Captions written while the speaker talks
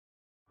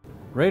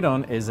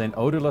Radon is an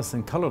odorless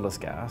and colourless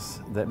gas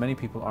that many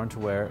people aren't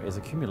aware is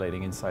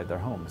accumulating inside their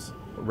homes.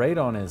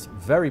 Radon is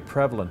very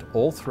prevalent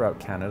all throughout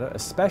Canada,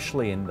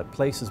 especially in the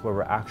places where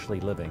we're actually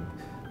living.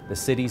 The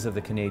cities of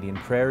the Canadian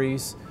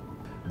prairies,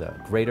 the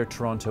Greater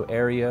Toronto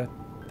Area,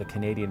 the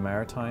Canadian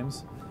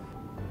Maritimes.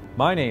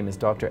 My name is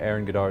Dr.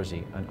 Aaron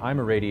Godarzi, and I'm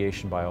a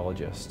radiation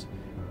biologist.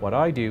 What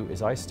I do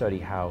is I study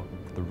how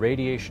the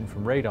radiation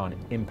from radon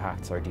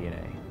impacts our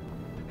DNA.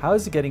 How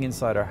is it getting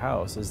inside our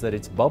house is that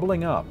it's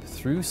bubbling up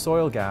through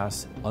soil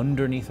gas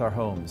underneath our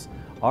homes.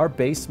 Our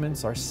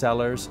basements, our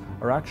cellars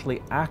are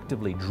actually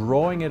actively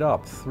drawing it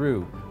up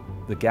through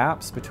the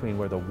gaps between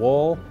where the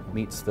wall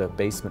meets the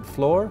basement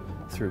floor,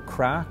 through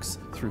cracks,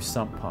 through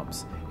sump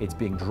pumps. It's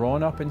being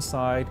drawn up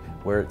inside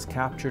where it's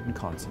captured and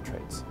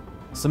concentrates.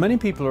 So many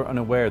people are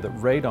unaware that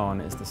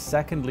radon is the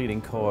second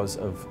leading cause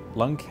of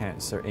lung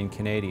cancer in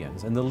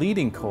Canadians and the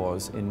leading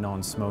cause in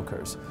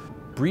non-smokers.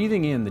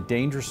 Breathing in the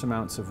dangerous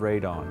amounts of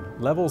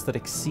radon, levels that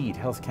exceed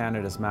Health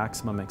Canada's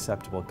maximum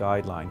acceptable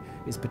guideline,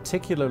 is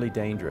particularly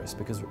dangerous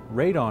because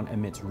radon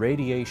emits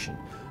radiation.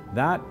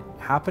 That,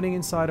 happening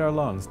inside our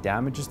lungs,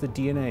 damages the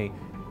DNA,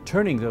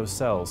 turning those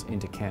cells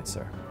into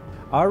cancer.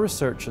 Our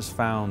research has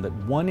found that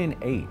 1 in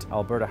 8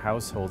 Alberta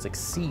households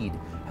exceed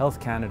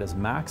Health Canada's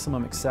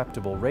maximum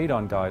acceptable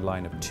radon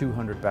guideline of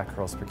 200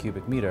 becquerels per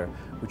cubic meter,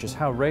 which is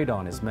how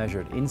radon is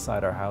measured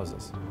inside our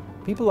houses.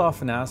 People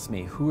often ask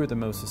me who are the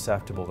most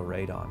susceptible to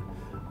radon.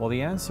 Well,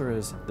 the answer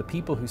is the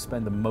people who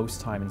spend the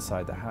most time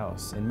inside the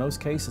house. In most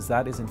cases,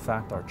 that is in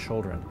fact our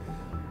children.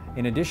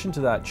 In addition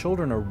to that,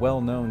 children are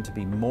well known to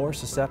be more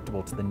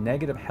susceptible to the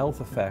negative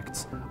health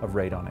effects of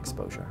radon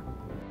exposure.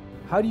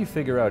 How do you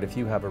figure out if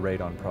you have a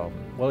radon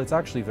problem? Well, it's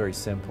actually very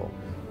simple.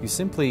 You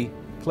simply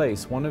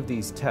place one of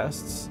these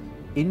tests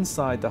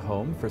inside the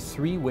home for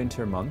 3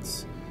 winter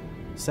months,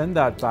 send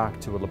that back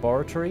to a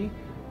laboratory,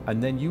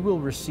 and then you will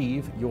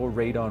receive your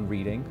radon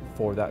reading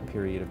for that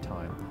period of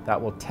time. That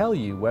will tell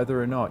you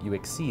whether or not you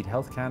exceed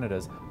Health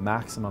Canada's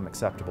maximum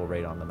acceptable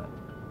radon limit.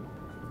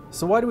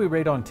 So why do we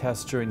radon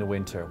test during the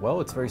winter? Well,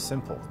 it's very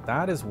simple.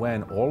 That is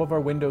when all of our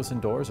windows and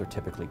doors are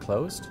typically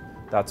closed.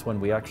 That's when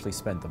we actually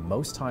spend the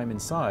most time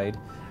inside,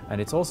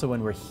 and it's also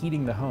when we're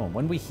heating the home.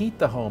 When we heat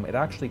the home, it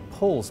actually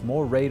pulls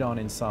more radon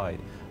inside.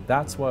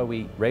 That's why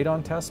we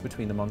radon test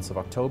between the months of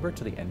October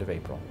to the end of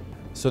April.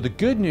 So the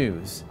good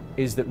news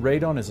is that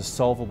radon is a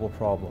solvable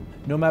problem.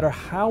 No matter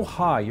how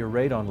high your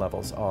radon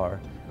levels are,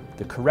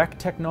 the correct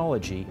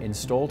technology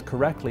installed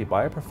correctly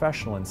by a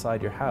professional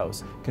inside your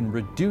house can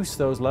reduce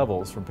those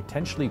levels from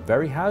potentially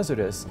very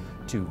hazardous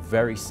to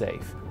very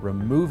safe,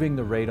 removing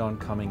the radon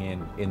coming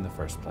in the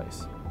first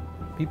place.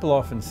 People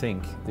often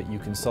think that you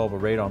can solve a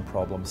radon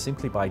problem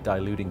simply by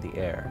diluting the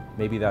air.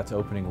 Maybe that's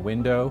opening a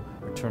window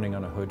or turning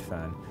on a hood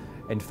fan.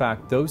 In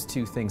fact, those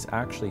two things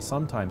actually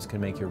sometimes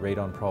can make your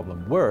radon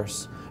problem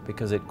worse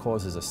because it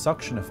causes a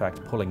suction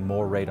effect pulling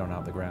more radon out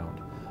of the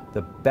ground.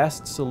 The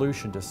best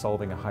solution to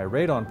solving a high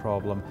radon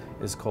problem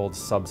is called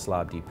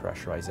sub-slab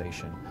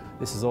depressurization.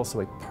 This is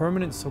also a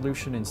permanent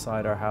solution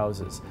inside our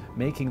houses,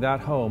 making that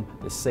home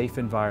the safe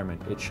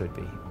environment it should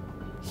be.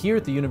 Here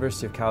at the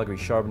University of Calgary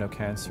Charbonneau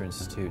Cancer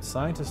Institute,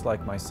 scientists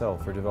like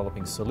myself are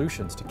developing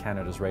solutions to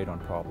Canada's radon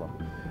problem.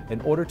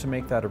 In order to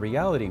make that a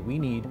reality, we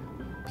need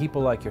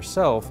people like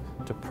yourself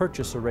to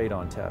purchase a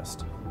radon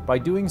test. By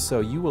doing so,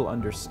 you will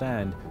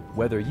understand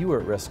whether you are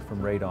at risk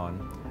from radon,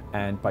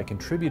 and by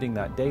contributing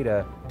that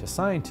data to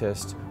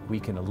scientists, we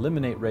can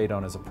eliminate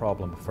radon as a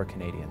problem for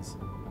Canadians.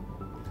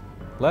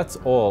 Let's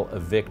all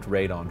evict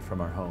radon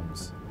from our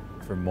homes.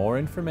 For more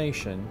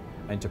information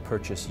and to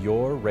purchase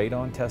your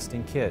radon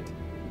testing kit,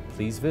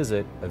 please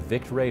visit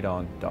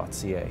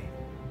evictradon.ca.